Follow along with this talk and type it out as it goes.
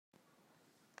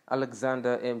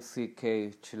Alexander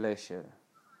M.C.K. Chileshe.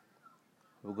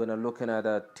 We're going to look at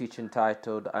a teaching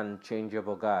titled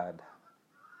Unchangeable God.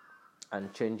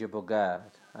 Unchangeable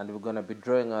God. And we're going to be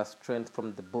drawing our strength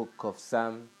from the book of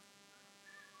Psalm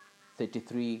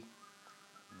 33,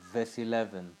 verse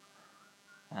 11.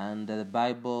 And the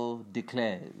Bible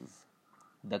declares,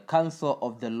 "The counsel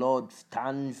of the Lord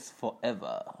stands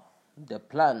forever. The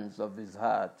plans of his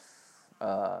heart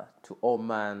are to all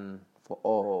man for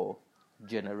all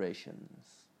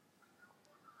generations."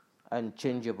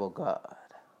 Unchangeable God.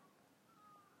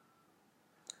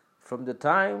 From the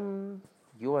time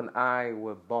you and I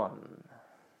were born,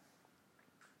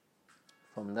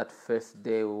 from that first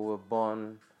day we were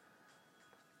born,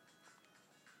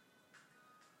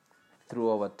 through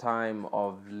our time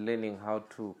of learning how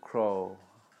to crawl,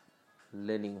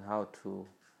 learning how to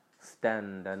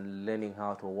stand, and learning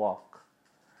how to walk,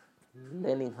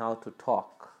 learning how to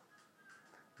talk,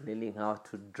 learning how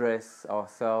to dress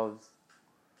ourselves,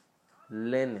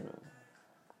 learning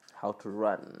how to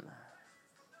run,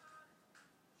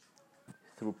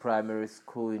 through primary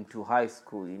school, into high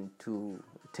school, into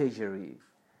tertiary,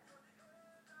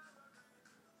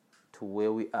 to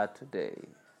where we are today,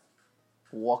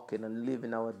 walking and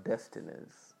living our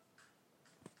destinies.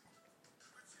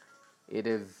 It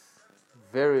is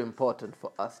very important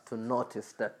for us to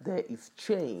notice that there is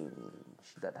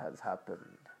change that has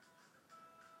happened.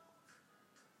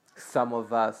 Some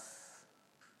of us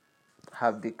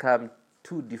have become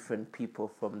two different people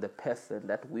from the person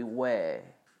that we were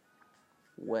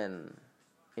when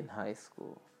in high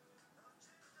school,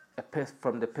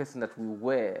 from the person that we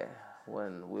were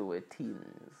when we were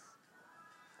teens.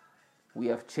 We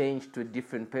have changed to a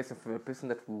different person from a person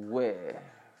that we were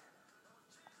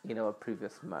in our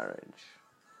previous marriage.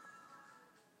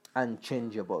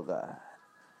 Unchangeable God.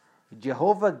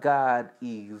 Jehovah God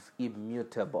is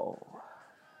immutable.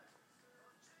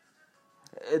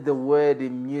 The word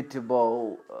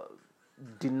immutable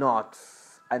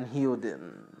denotes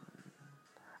unyielding,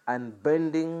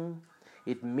 unbending.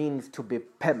 It means to be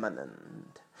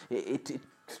permanent. It's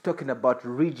talking about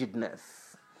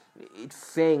rigidness. It's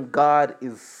saying God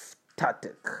is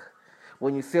static.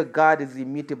 When you say God is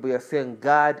immutable, you're saying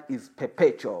God is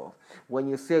perpetual. When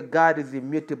you say God is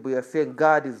immutable, you're saying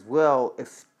God is well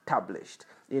established.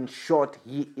 In short,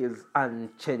 he is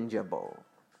unchangeable.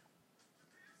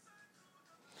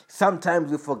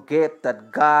 Sometimes we forget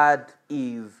that God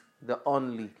is the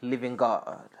only living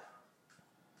God.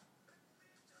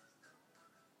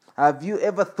 Have you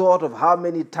ever thought of how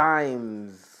many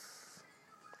times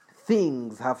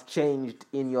things have changed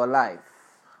in your life?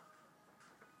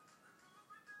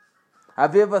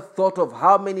 Have you ever thought of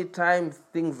how many times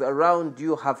things around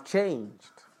you have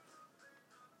changed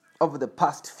over the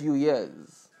past few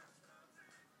years?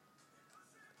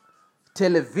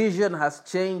 Television has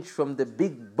changed from the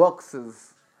big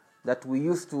boxes that we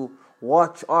used to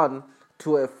watch on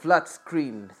to a flat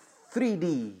screen,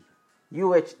 3D,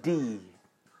 UHD,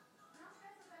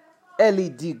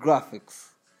 LED graphics.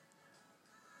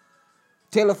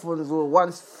 Telephones were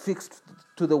once fixed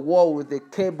to the wall with a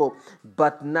cable,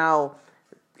 but now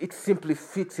it simply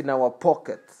fits in our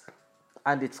pockets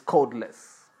and it's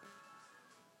cordless.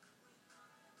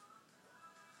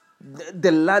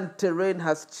 The land terrain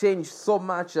has changed so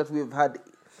much that we've had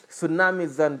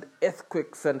tsunamis and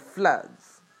earthquakes and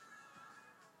floods.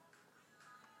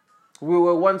 We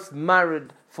were once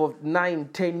married for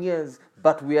 9-10 years,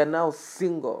 but we are now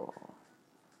single.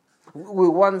 We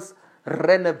once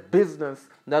ran a business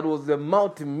that was a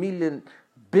multi-million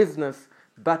business,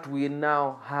 but we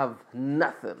now have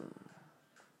nothing.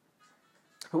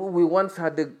 We once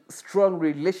had a strong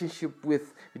relationship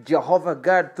with Jehovah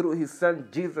God through his son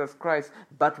Jesus Christ,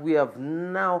 but we have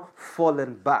now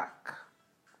fallen back.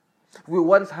 We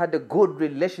once had a good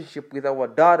relationship with our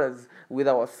daughters, with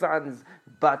our sons,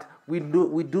 but we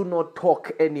do not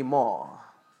talk anymore.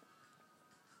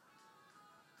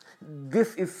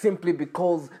 This is simply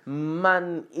because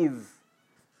man is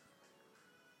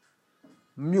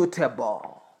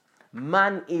mutable.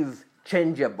 Man is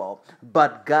changeable,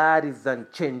 but God is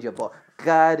unchangeable.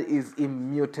 God is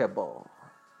immutable.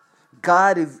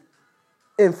 God is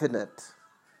infinite.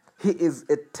 He is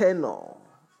eternal.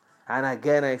 And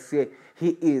again I say,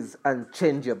 he is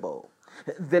unchangeable.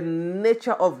 The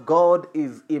nature of God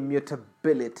is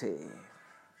immutability.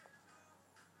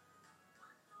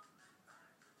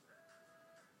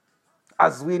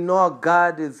 As we know,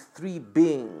 God is three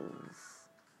beings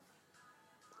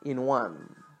in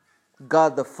one.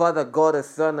 God the Father, God the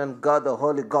Son, and God the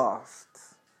Holy Ghost.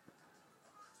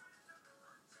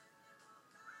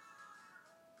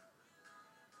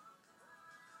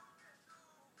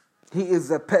 He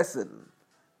is a person.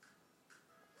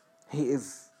 He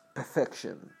is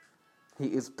perfection. He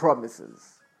is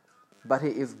promises. But He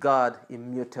is God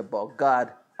immutable,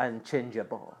 God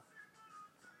unchangeable.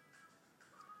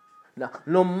 Now,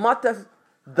 no matter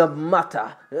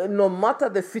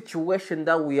the situation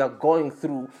that we are going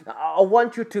through, I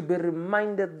want you to be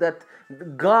reminded that the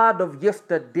God of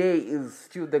yesterday is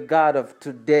still the God of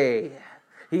today.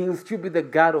 He will still be the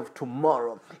God of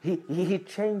tomorrow. He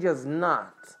changes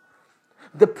not.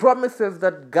 The promises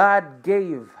that God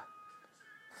gave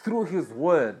through His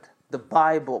word, the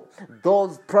Bible,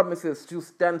 those promises still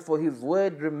stand, for His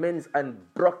word remains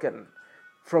unbroken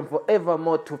from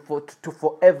forevermore to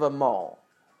forevermore.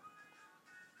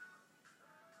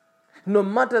 No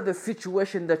matter the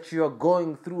situation that you are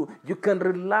going through, you can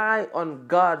rely on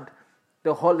God,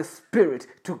 the Holy Spirit,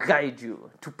 to guide you,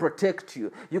 to protect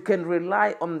you. You can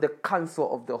rely on the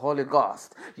counsel of the Holy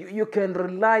Ghost. You can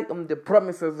rely on the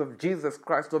promises of Jesus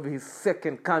Christ of His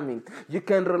second coming. You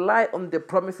can rely on the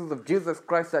promises of Jesus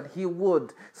Christ that He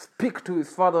would speak to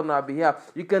His Father on our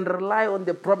behalf. You can rely on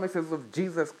the promises of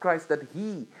Jesus Christ that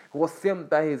He was sent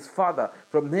by His Father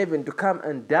from heaven to come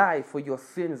and die for your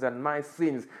sins and my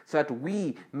sins, so that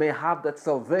we may have that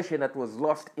salvation that was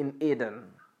lost in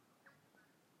Eden.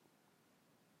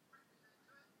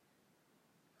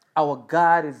 Our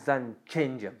God is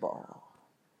unchangeable.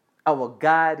 Our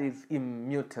God is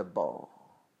immutable.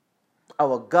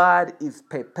 Our God is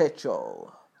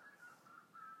perpetual.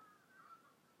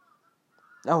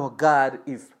 Our God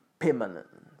is permanent.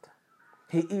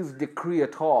 He is the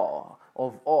creator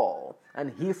of all,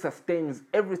 and He sustains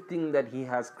everything that He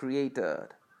has created.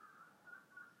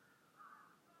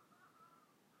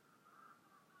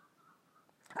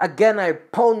 Again, I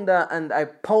ponder and I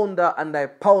ponder and I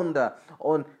ponder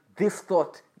on this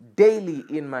thought daily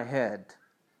in my head.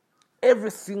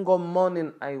 Every single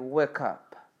morning I wake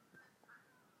up.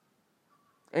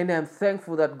 And I'm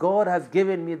thankful that God has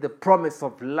given me the promise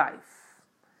of life.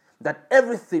 That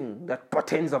everything that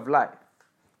pertains of life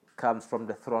comes from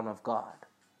the throne of God.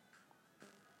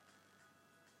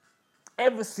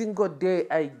 Every single day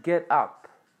I get up,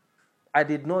 I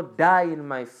did not die in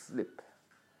my sleep.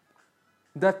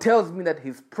 That tells me that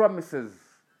His promises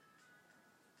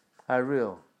are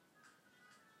real.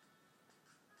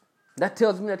 That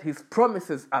tells me that His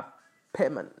promises are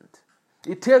permanent.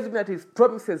 It tells me that His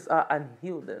promises are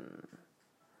unyielding.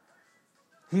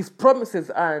 His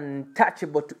promises are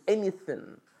untouchable to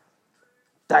anything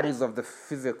that is of the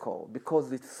physical,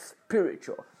 because it's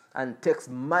spiritual and takes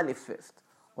manifest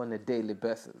on a daily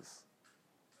basis.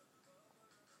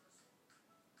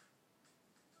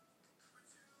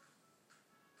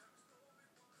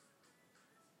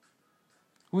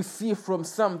 We see from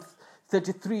Psalm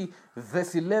 33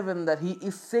 verse 11 that He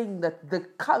is saying that the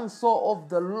counsel of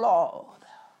the Lord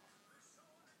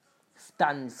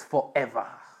stands forever.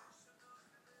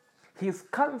 His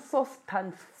counsel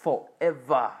stands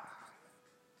forever.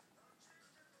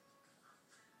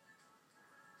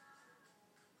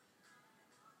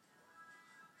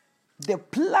 The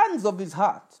plans of His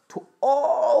heart to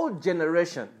all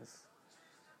generations.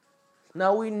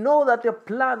 Now we know that the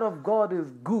plan of God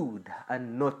is good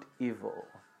and not evil.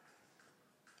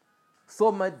 So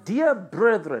my dear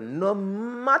brethren, no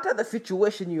matter the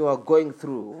situation you are going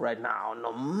through right now,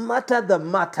 no matter the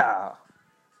matter,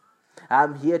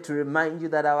 I'm here to remind you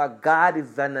that our God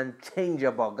is an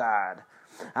unchangeable God.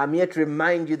 I'm here to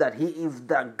remind you that He is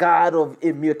the God of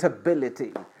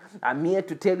immutability. I'm here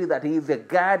to tell you that He is a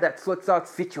God that sorts out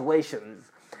situations.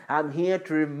 I'm here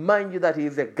to remind you that He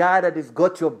is a God that has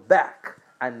got your back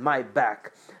and my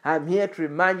back. I'm here to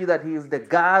remind you that He is the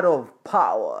God of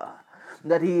power,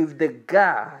 that He is the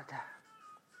God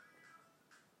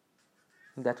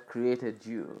that created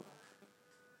you.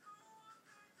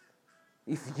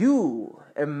 If you,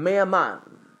 a mere man,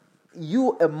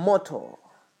 you, a mortal,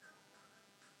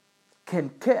 can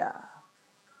care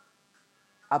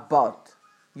about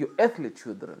your earthly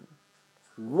children,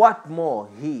 what more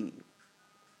He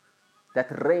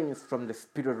that reigns from the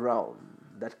spirit realm,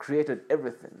 that created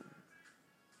everything?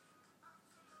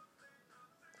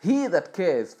 He that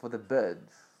cares for the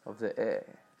birds of the air,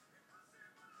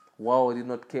 why would He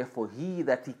not care for He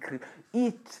that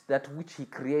that which He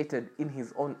created in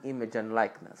His own image and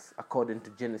likeness, according to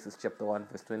Genesis chapter 1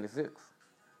 verse 26?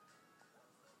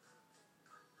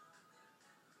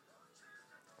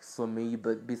 So may you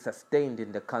be sustained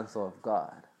in the counsel of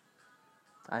God,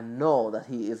 and know that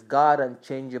He is God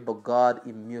unchangeable, God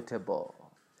immutable.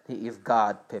 He is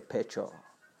God perpetual.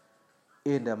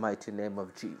 In the mighty name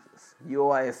of Jesus, you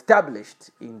are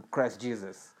established in Christ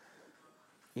Jesus.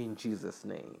 In Jesus'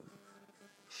 name,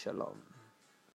 shalom.